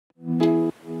Hey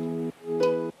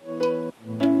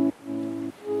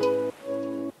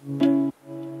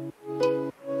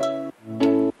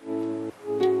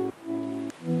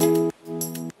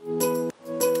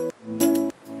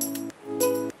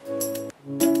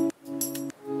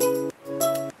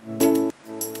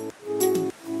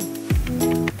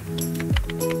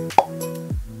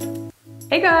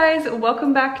guys,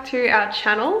 welcome back to our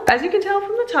channel. As you can tell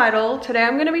from the title, today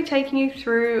I'm going to be taking you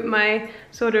through my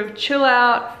sort of chill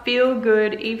out, feel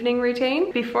good evening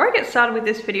routine. Before I get started with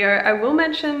this video, I will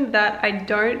mention that I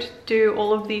don't do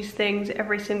all of these things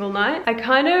every single night. I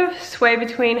kind of sway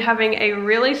between having a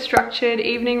really structured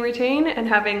evening routine and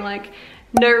having like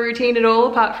no routine at all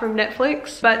apart from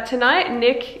Netflix. But tonight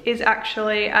Nick is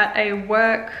actually at a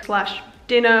work /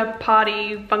 dinner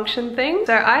party function thing,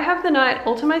 so I have the night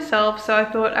all to myself, so I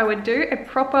thought I would do a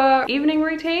proper evening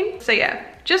routine. So yeah,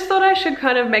 just thought I should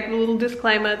kind of make a little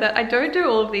disclaimer that I don't do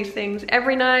all of these things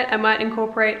every night. I might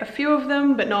incorporate a few of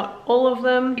them, but not all of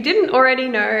them. If you didn't already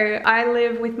know, I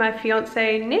live with my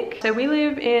fiance Nick. So we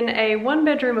live in a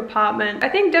 1-bedroom apartment. I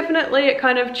think definitely it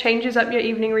kind of changes up your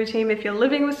evening routine if you're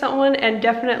living with someone, and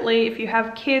definitely if you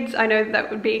have kids, I know that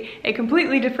would be a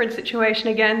completely different situation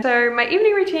again. So my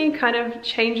evening routine kind of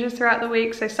changes throughout the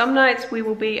week. So some nights we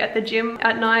will be at the gym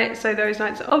at night, so those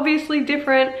nights are obviously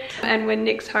different. And when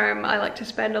Nick's home, I like to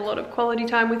spend a lot of quality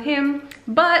time with him,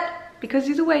 but because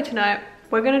he's away tonight,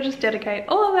 we're gonna just dedicate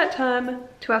all of that time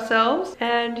to ourselves.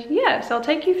 And yeah, so I'll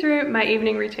take you through my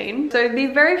evening routine. So the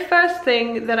very first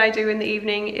thing that I do in the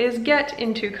evening is get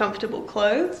into comfortable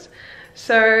clothes.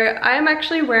 So I am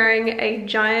actually wearing a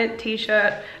giant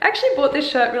t-shirt. I actually bought this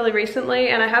shirt really recently,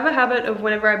 and I have a habit of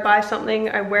whenever I buy something,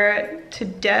 I wear it to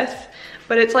death.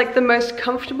 But it's like the most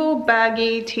comfortable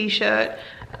baggy t-shirt,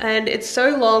 and it's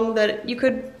so long that you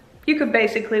could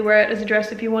basically wear it as a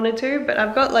dress if you wanted to, but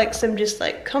I've got like some just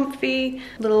like comfy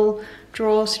little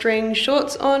drawstring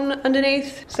shorts on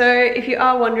underneath. So if you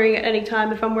are wondering at any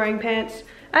time if I'm wearing pants,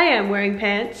 I am wearing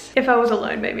pants. If I was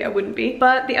alone, maybe I wouldn't be.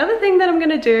 But the other thing that I'm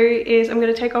gonna do is I'm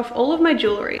gonna take off all of my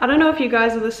jewelry. I don't know if you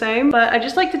guys are the same, but I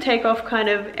just like to take off kind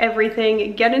of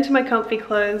everything, get into my comfy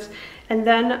clothes, and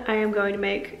then I am going to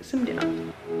make some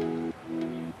dinner.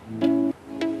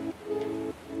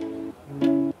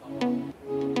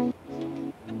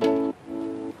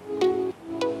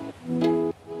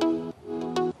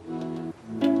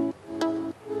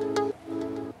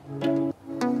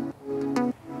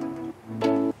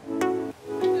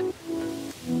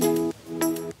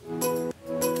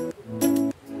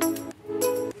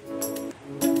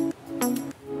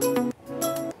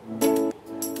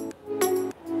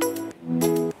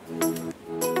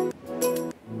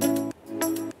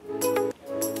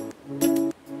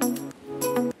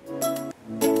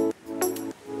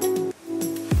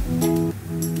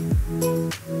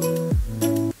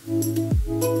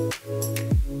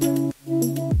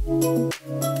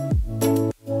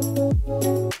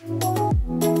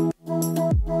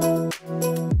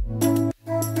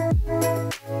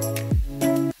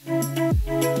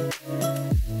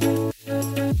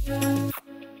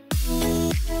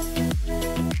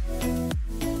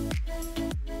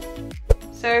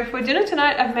 So for dinner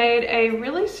tonight, I've made a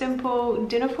really simple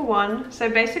dinner for one. So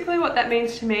basically what that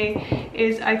means to me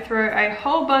is I throw a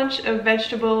whole bunch of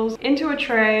vegetables into a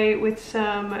tray with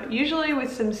usually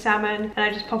with some salmon, and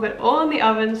I just pop it all in the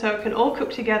oven so it can all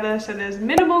cook together, so there's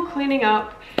minimal cleaning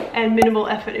up and minimal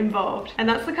effort involved. And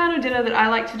that's the kind of dinner that I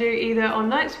like to do either on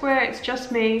nights where it's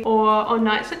just me, or on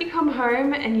nights that you come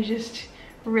home and you just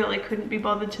really couldn't be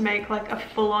bothered to make like a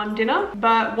full-on dinner.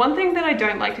 But one thing that I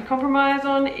don't like to compromise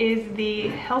on is the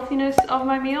healthiness of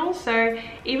my meals. So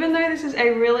even though this is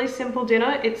a really simple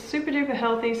dinner, it's super duper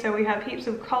healthy. So we have heaps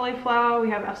of cauliflower, we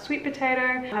have our sweet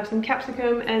potato, we have some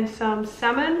capsicum and some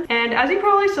salmon. And as you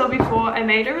probably saw before, I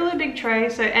made a really big tray,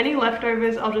 so any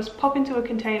leftovers I'll just pop into a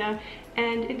container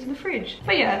and into the fridge.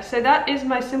 But yeah, so that is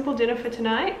my simple dinner for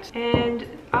tonight, and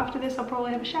after this I'll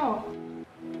probably have a shower.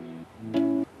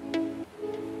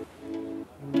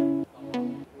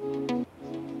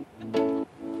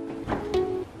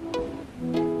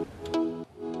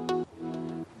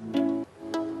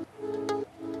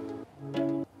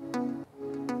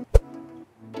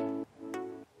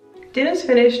 Dinner's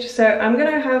finished, so I'm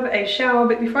gonna have a shower,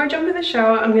 but before I jump in the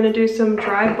shower, I'm gonna do some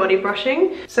dry body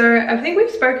brushing. So I think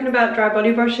we've spoken about dry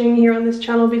body brushing here on this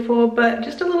channel before, but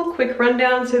just a little quick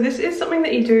rundown. So this is something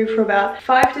that you do for about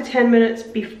 5 to 10 minutes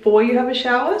before you have a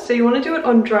shower. So you wanna do it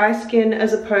on dry skin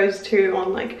as opposed to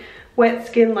on like wet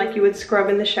skin like you would scrub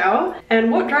in the shower.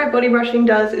 And what dry body brushing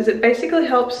does is it basically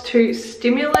helps to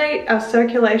stimulate our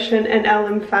circulation and our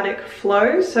lymphatic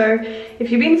flow. So if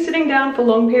you've been sitting down for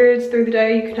long periods through the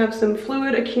day, you can have some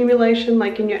fluid accumulation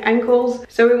like in your ankles.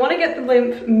 So we want to get the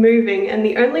lymph moving, and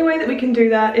the only way that we can do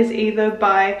that is either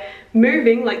by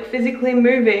moving, like physically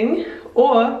moving,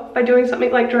 or by doing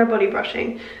something like dry body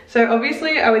brushing. So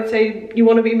obviously I would say you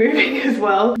want to be moving as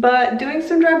well, but doing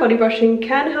some dry body brushing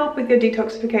can help with your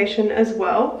detoxification as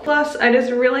well. Plus, I just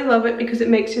really love it because it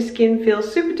makes your skin feel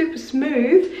super duper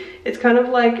smooth. It's kind of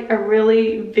like a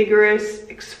really vigorous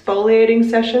exfoliating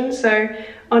session. So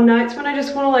on nights when I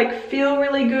just want to like feel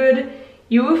really good,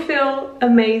 you will feel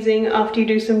amazing after you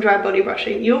do some dry body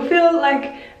brushing. You'll feel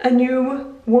like a new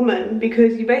woman,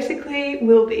 because you basically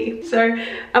will be. So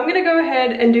I'm gonna go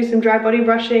ahead and do some dry body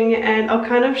brushing, and I'll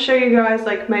kind of show you guys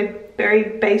like my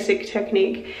very basic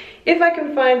technique, if I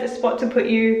can find a spot to put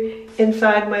you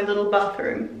inside my little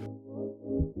bathroom.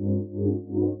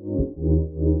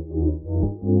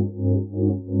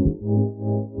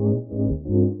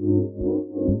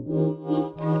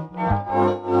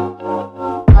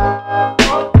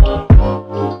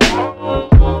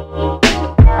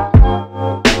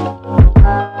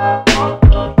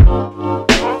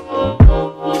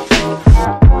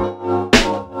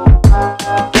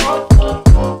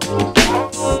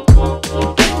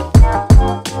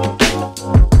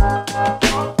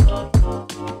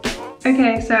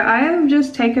 Okay, so I have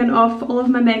just taken off all of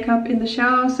my makeup in the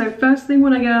shower. So first thing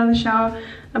when I get out of the shower,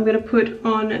 I'm going to put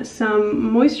on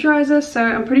some moisturizer. So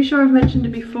I'm pretty sure I've mentioned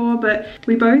it before, but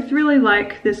we both really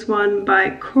like this one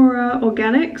by Cora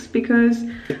Organics, because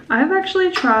I've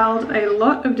actually trialed a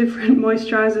lot of different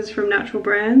moisturizers from natural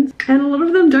brands, and a lot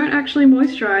of them don't actually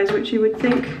moisturize, which you would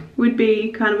think would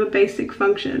be kind of a basic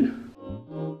function.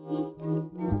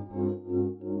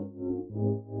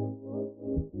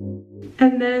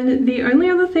 And then the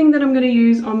only other thing that I'm going to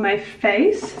use on my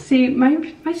face, see my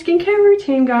skincare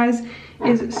routine, guys,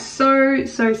 is so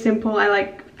simple.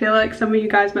 I feel like some of you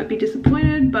guys might be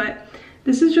disappointed, but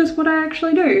this is just what I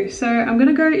actually do. So I'm going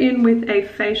to go in with a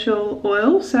facial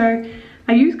oil. So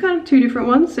I use kind of two different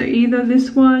ones. So either this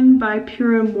one by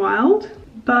Pure and Wild,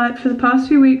 but for the past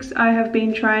few weeks I have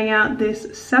been trying out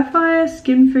this Sapphire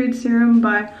Skin Food Serum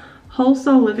by Whole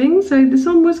Soul Living. So this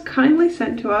one was kindly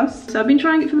sent to us. So I've been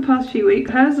trying it for the past few weeks.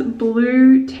 It has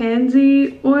blue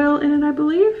tansy oil in it, I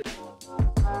believe.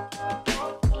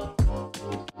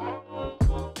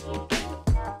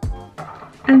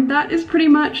 And that is pretty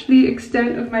much the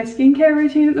extent of my skincare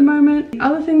routine at the moment. The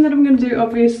other thing that I'm going to do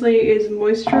obviously is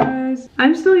moisturize.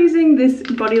 I'm still using this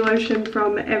body lotion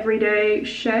from Everyday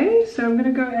Shea, so I'm going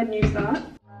to go ahead and use that.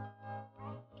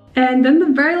 And then the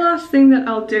very last thing that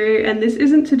I'll do, and this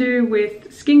isn't to do with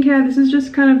skincare, this is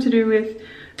just kind of to do with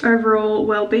overall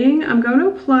well-being, I'm going to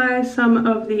apply some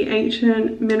of the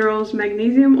Ancient Minerals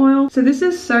Magnesium Oil. So this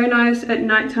is so nice at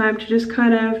nighttime to just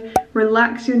kind of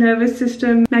relax your nervous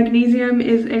system. Magnesium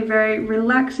is a very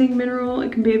relaxing mineral.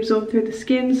 It can be absorbed through the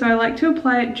skin, so I like to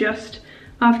apply it just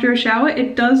after a shower.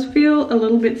 It does feel a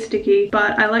little bit sticky,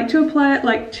 but I like to apply it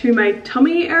like to my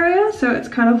tummy area, so it's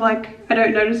kind of like I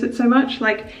don't notice it so much.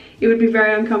 Like it would be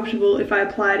very uncomfortable if I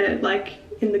applied it like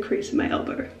in the crease of my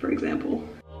elbow, for example.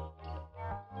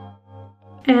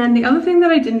 And the other thing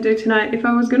that I didn't do tonight, if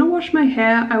I was going to wash my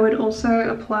hair, I would also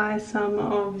apply some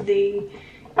of the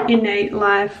Innate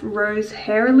Life Rose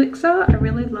Hair Elixir. I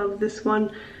really love this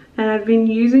one, and I've been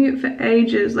using it for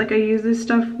ages. Like I use this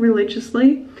stuff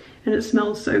religiously, and it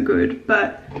smells so good,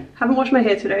 but I haven't washed my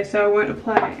hair today, so I won't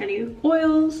apply any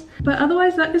oils. But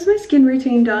otherwise, that is my skin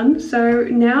routine done. So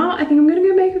now I think I'm gonna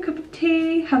go make a cup of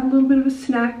tea, have a little bit of a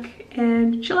snack,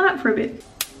 and chill out for a bit.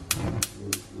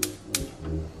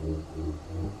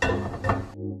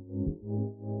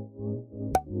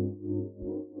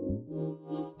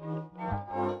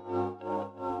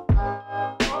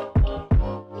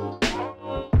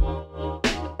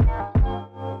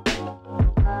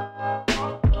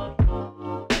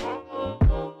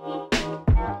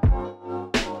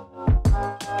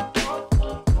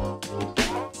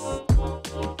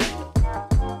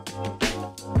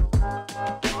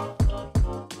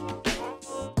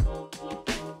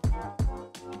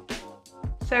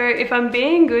 So if I'm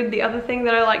being good, the other thing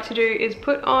that I like to do is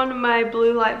put on my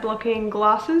blue light blocking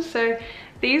glasses. So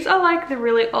these are like the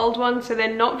really old ones, so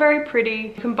they're not very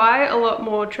pretty. You can buy a lot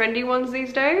more trendy ones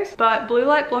these days, but blue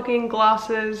light blocking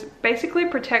glasses basically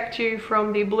protect you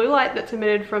from the blue light that's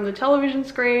emitted from the television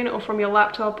screen or from your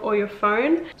laptop or your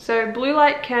phone. So blue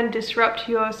light can disrupt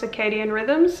your circadian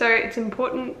rhythm, so it's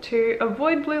important to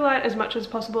avoid blue light as much as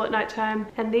possible at nighttime,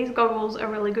 and these goggles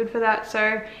are really good for that.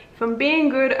 So if I'm being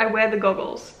good, I wear the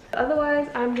goggles. Otherwise,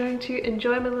 I'm going to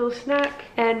enjoy my little snack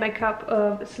and my cup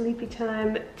of sleepy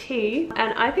time tea.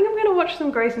 And I think I'm gonna watch some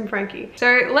Grace and Frankie.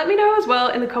 So let me know as well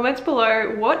in the comments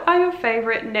below, what are your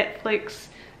favorite Netflix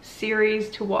series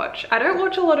to watch? I don't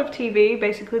watch a lot of TV.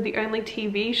 Basically, the only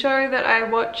TV show that I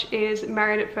watch is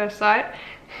Married at First Sight.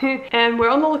 And we're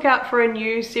on the lookout for a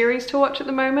new series to watch at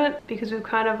the moment because we've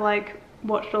kind of like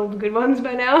watched all the good ones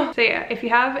by now. So yeah, if you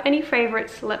have any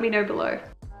favorites, let me know below.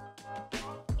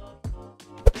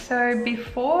 So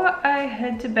before I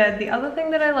head to bed, the other thing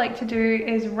that I like to do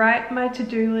is write my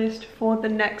to-do list for the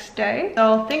next day. So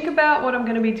I'll think about what I'm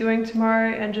going to be doing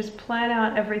tomorrow and just plan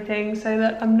out everything so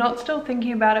that I'm not still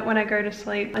thinking about it when I go to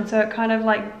sleep. And so it kind of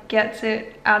like gets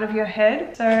it out of your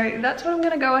head. So that's what I'm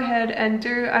going to go ahead and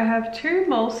do. I have two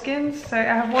moleskins. So I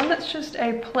have one that's just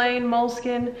a plain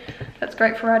moleskin. That's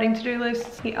great for writing to-do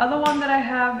lists. The other one that I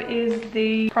have is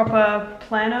the proper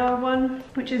planner one,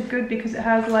 which is good because it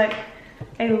has like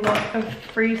a lot of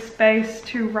free space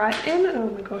to write in. Oh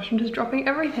my gosh, I'm just dropping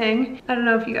everything. I don't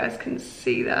know if you guys can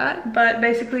see that, but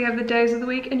basically you have the days of the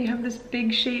week and you have this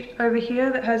big sheet over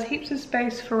here that has heaps of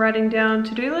space for writing down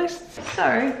to-do lists.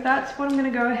 So that's what I'm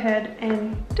gonna go ahead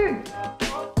and do.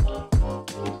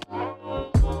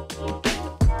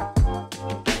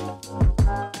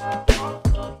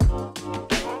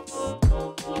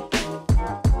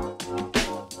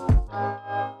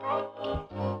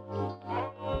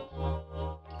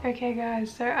 Okay guys,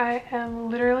 so I am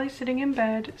literally sitting in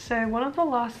bed. So one of the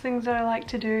last things that I like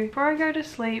to do before I go to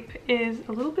sleep is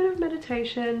a little bit of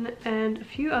meditation and a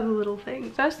few other little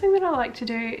things. First thing that I like to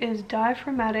do is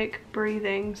diaphragmatic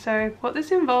breathing. So what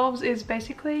this involves is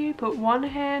basically you put one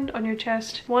hand on your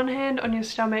chest, one hand on your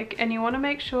stomach, and you want to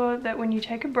make sure that when you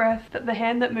take a breath that the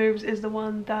hand that moves is the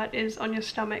one that is on your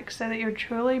stomach, so that you're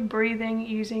truly breathing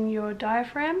using your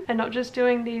diaphragm and not just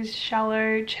doing these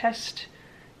shallow chest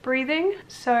breathing.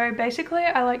 So basically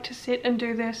I like to sit and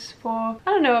do this for, I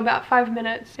don't know, about 5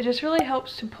 minutes. It just really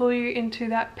helps to pull you into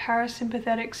that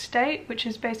parasympathetic state, which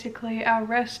is basically our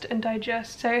rest and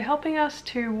digest. So helping us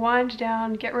to wind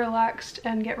down, get relaxed,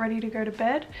 and get ready to go to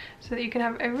bed so that you can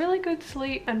have a really good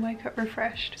sleep and wake up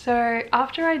refreshed. So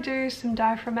after I do some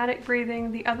diaphragmatic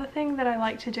breathing, the other thing that I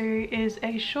like to do is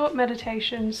a short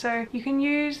meditation. So you can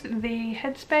use the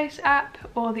Headspace app,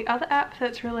 or the other app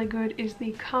that's really good is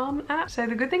the Calm app. So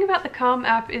the good thing about the Calm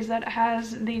app is that it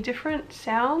has the different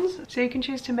sounds, so you can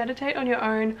choose to meditate on your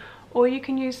own, or you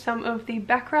can use some of the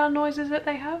background noises that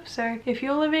they have. So if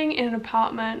you're living in an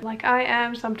apartment like I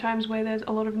am sometimes, where there's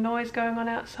a lot of noise going on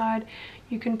outside,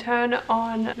 you can turn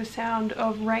on the sound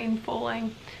of rain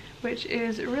falling, which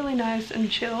is really nice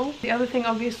and chill. The other thing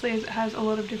obviously is it has a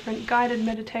lot of different guided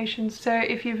meditations. So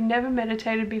if you've never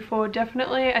meditated before,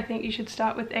 definitely I think you should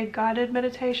start with a guided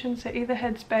meditation. So either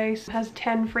Headspace has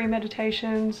 10 free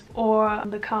meditations, or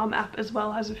the Calm app as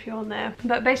well has a few on there.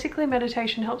 But basically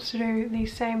meditation helps to do the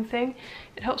same thing.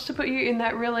 It helps to put you in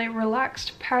that really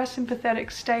relaxed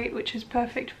parasympathetic state, which is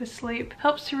perfect for sleep,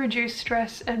 helps to reduce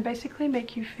stress and basically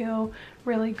make you feel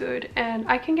really good. And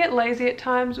I can get lazy at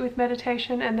times with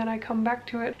meditation and then I come back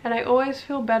to it, and I always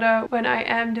feel better when I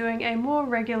am doing a more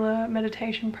regular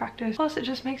meditation practice. Plus it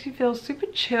just makes you feel super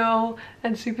chill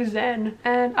and super zen.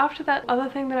 And after that, other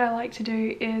thing that I like to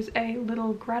do is a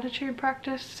little gratitude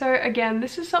practice. So again,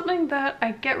 this is something that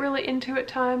I get really into at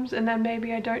times and then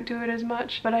maybe I don't do it as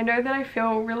much, but I know that I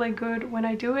feel really good when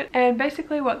I do it. And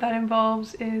basically what that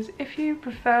involves is, if you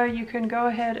prefer, you can go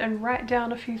ahead and write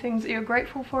down a few things that you're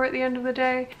grateful for at the end of the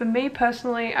day. For me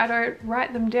personally, I don't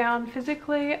write them down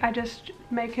physically, I just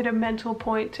make it a mental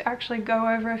point to actually go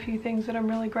over a few things that I'm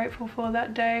really grateful for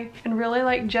that day and really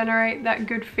like generate that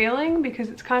good feeling, because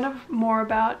it's kind of more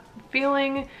about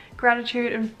feeling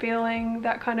gratitude and feeling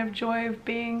that kind of joy of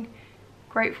being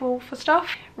grateful for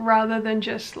stuff rather than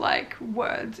just like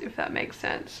words, if that makes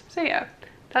sense. So yeah,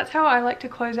 that's how I like to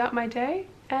close out my day,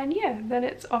 and yeah, then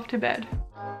it's off to bed.